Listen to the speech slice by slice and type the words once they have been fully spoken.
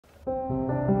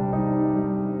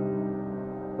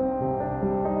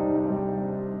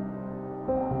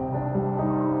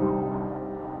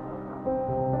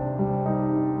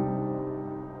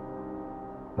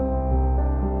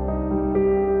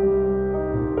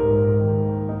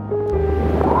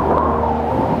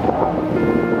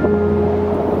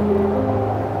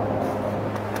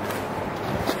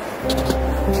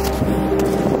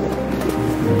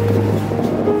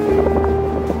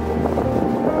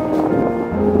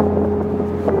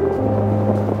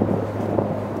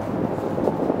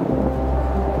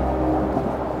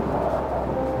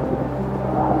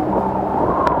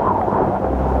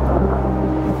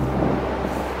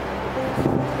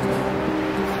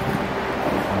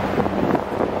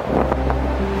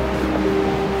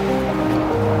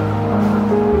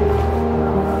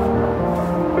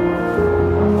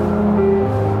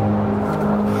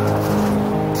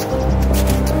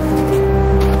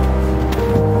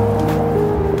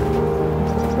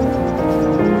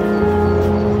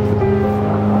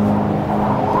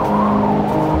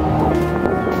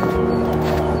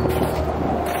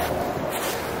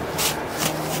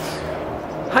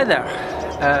Hi there,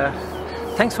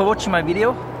 thanks for watching my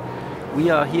video. We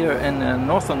are here in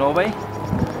northern Norway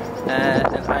and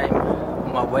I'm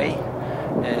on my way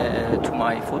to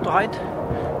my photo hide,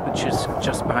 which is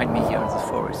just behind me here in the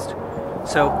forest.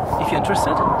 So if you're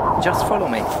interested, just follow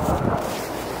me.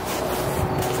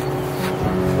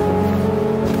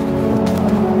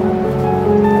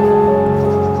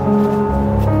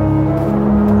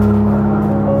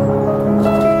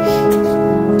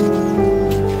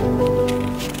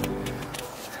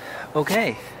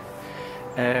 Okay,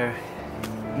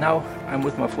 now I'm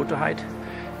with my photo hide.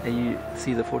 You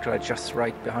see the photo hide just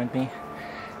right behind me,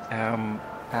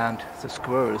 and the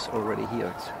squirrel is already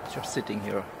here. It's just sitting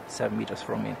here 7 meters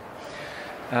from me.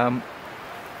 The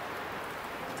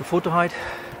photo hide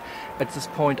at this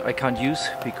point I can't use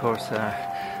because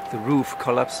the roof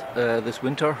collapsed this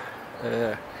winter,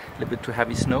 a little bit too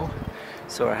heavy snow,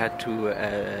 so I had to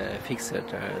fix it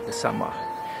this summer.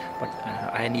 But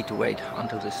I need to wait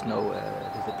until the snow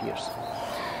disappears.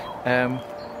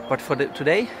 But for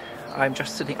today, I'm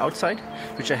just sitting outside,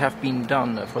 which I have been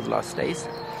done for the last days.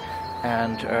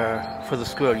 And for the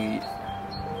squirrel, you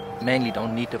mainly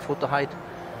don't need a photo hide,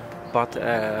 but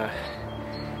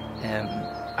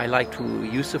I like to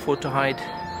use the photo hide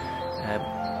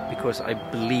because I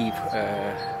believe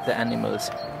the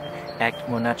animals act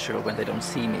more natural when they don't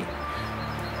see me.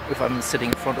 If I'm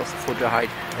sitting in front of the photo hide,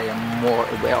 they are more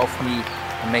aware of me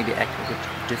and maybe act a bit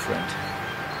different.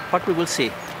 But we will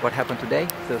see what happened today.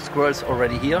 The squirrel's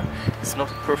already here. It's not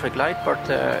a perfect light, but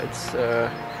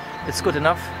it's good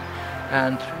enough.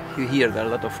 And you hear there are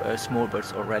a lot of small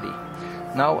birds already.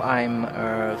 Now I'm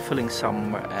filling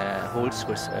some holes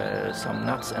with some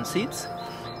nuts and seeds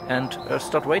and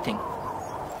start waiting.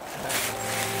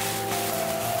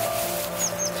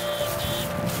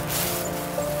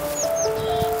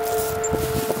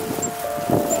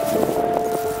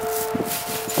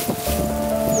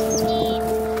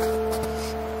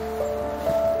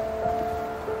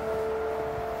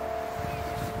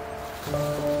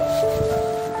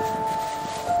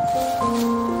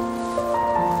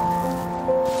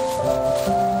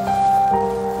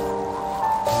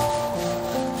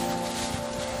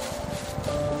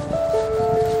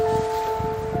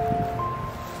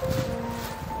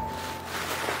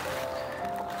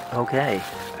 Okay,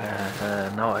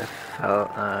 now I've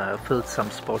filled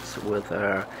some spots with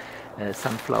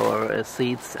sunflower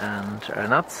seeds and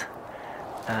nuts.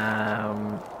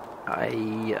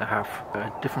 I have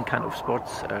different kind of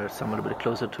spots, some a little bit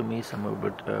closer to me, some a little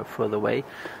bit further away,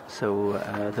 so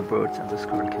the birds and the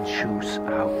squirrel can choose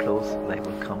how close they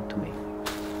will come to me.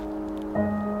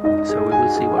 So we will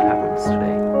see what happens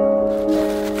today.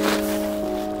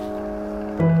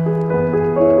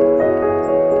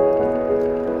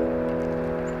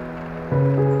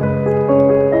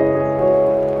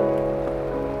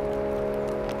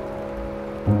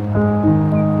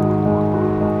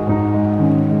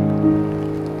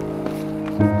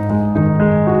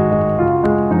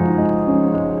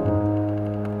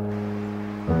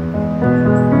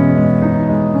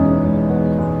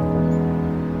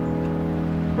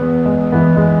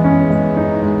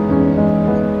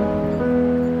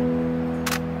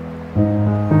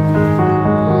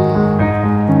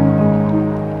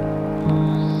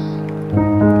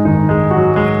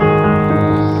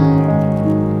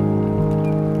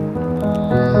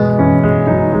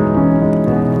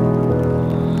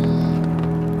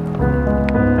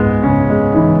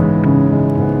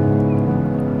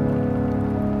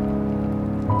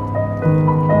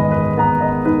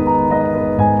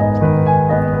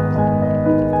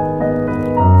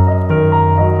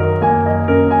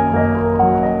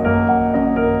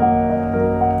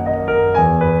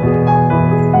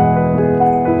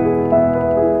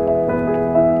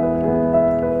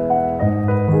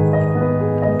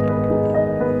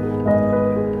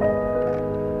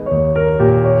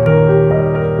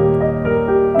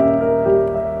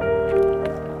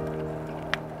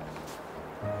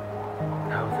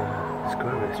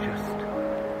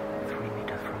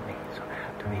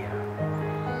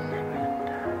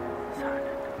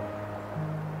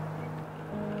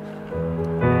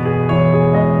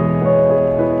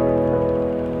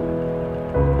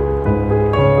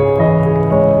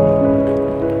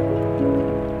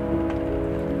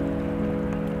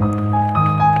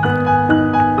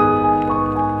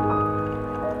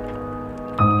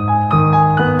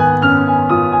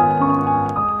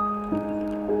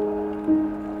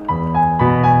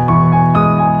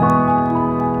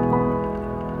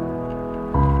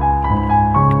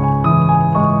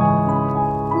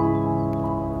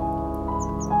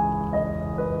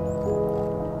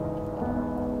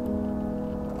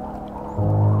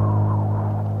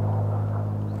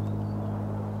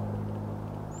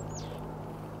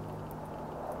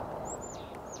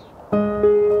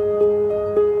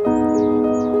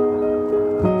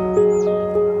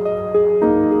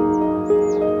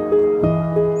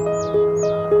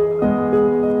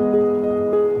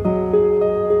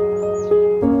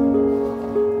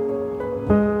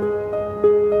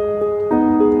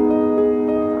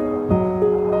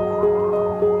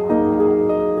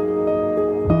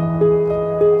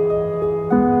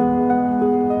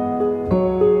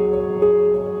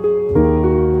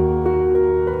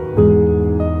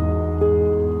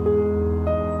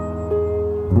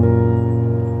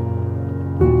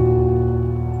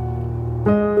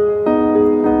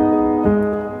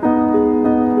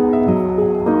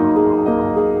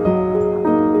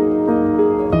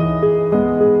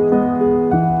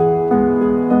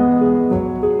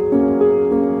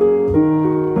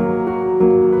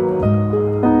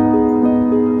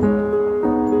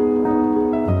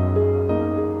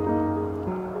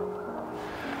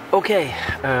 Okay,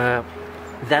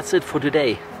 that's it for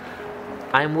today.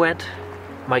 I'm wet,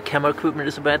 my camera equipment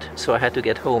is wet, so I had to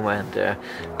get home and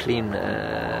clean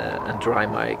and dry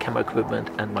my camera equipment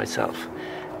and myself.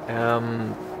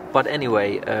 But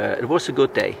anyway, it was a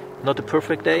good day. Not a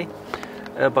perfect day,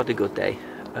 but a good day.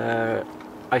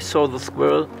 I saw the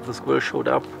squirrel showed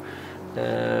up.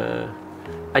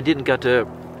 I didn't get a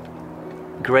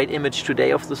great image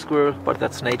today of the squirrel, but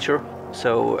that's nature,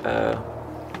 so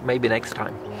maybe next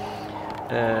time.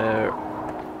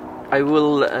 I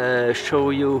will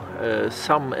show you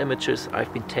some images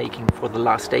I've been taking for the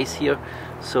last days here,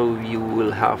 so you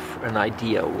will have an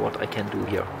idea what I can do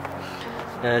here.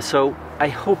 So I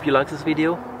hope you like this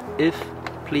video. If,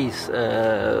 please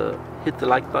hit the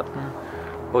like button,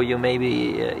 or you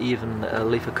maybe even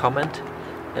leave a comment.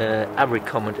 Every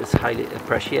comment is highly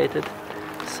appreciated.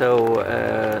 So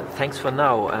thanks for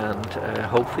now, and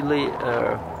hopefully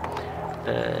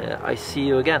I see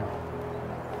you again.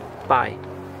 Bye.